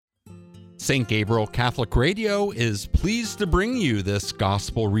St. Gabriel Catholic Radio is pleased to bring you this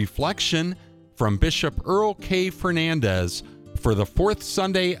gospel reflection from Bishop Earl K. Fernandes for the fourth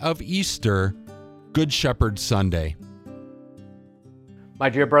Sunday of Easter, Good Shepherd Sunday. My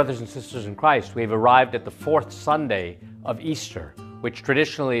dear brothers and sisters in Christ, we have arrived at the fourth Sunday of Easter, which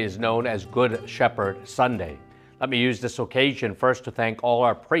traditionally is known as Good Shepherd Sunday. Let me use this occasion first to thank all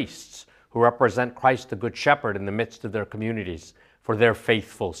our priests who represent Christ the Good Shepherd in the midst of their communities for their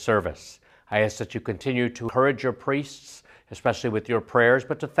faithful service. I ask that you continue to encourage your priests, especially with your prayers,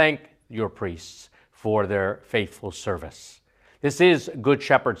 but to thank your priests for their faithful service. This is Good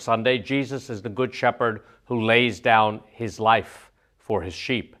Shepherd Sunday. Jesus is the Good Shepherd who lays down his life for his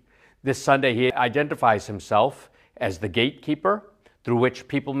sheep. This Sunday, he identifies himself as the gatekeeper through which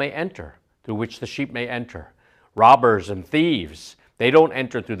people may enter, through which the sheep may enter. Robbers and thieves, they don't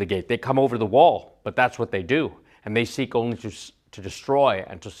enter through the gate. They come over the wall, but that's what they do. And they seek only to destroy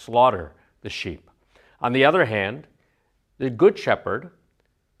and to slaughter the sheep. On the other hand, the Good Shepherd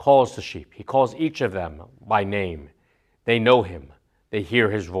calls the sheep. He calls each of them by name. They know him. They hear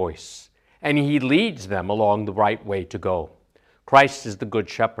his voice. And he leads them along the right way to go. Christ is the Good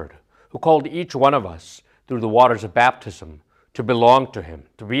Shepherd who called each one of us through the waters of baptism to belong to him,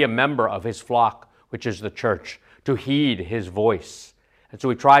 to be a member of his flock, which is the church, to heed his voice. And so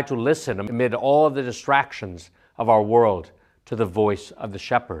we try to listen amid all of the distractions of our world to the voice of the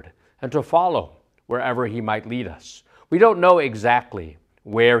shepherd, and to follow wherever he might lead us. We don't know exactly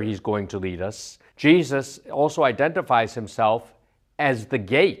where he's going to lead us. Jesus also identifies himself as the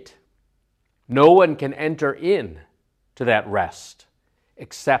gate. No one can enter in to that rest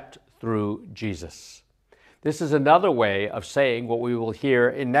except through Jesus. This is another way of saying what we will hear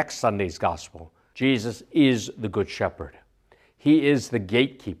in next Sunday's gospel. Jesus is the Good Shepherd. He is the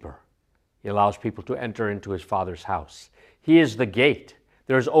gatekeeper. He allows people to enter into his Father's house. He is the gate.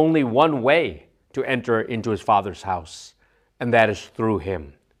 There's only one way to enter into his Father's house, and that is through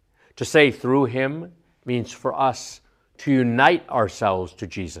him. To say through him means for us to unite ourselves to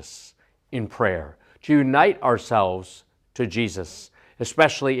Jesus in prayer, to unite ourselves to Jesus,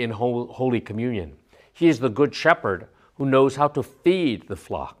 especially in Holy Communion. He is the Good Shepherd who knows how to feed the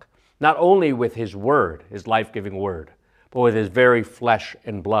flock, not only with his word, his life-giving word, but with his very flesh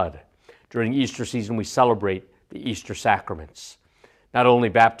and blood. During Easter season, we celebrate the Easter sacraments. Not only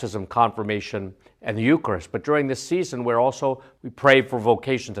baptism, confirmation, and the Eucharist, but during this season we pray for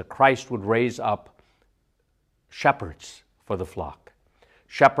vocations, that Christ would raise up shepherds for the flock.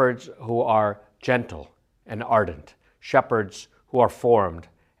 Shepherds who are gentle and ardent. Shepherds who are formed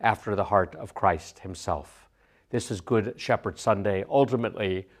after the heart of Christ himself. This is Good Shepherd Sunday.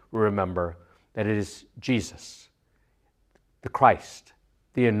 Ultimately, we remember that it is Jesus, the Christ,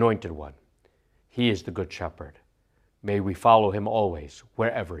 the Anointed One. He is the Good Shepherd. May we follow him always,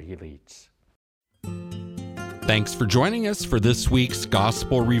 wherever he leads. Thanks for joining us for this week's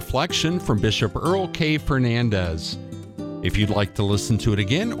Gospel Reflection from Bishop Earl K. Fernandes. If you'd like to listen to it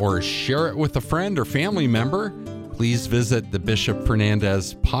again or share it with a friend or family member, please visit the Bishop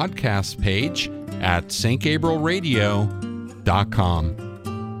Fernandes podcast page at stgabrielradio.com.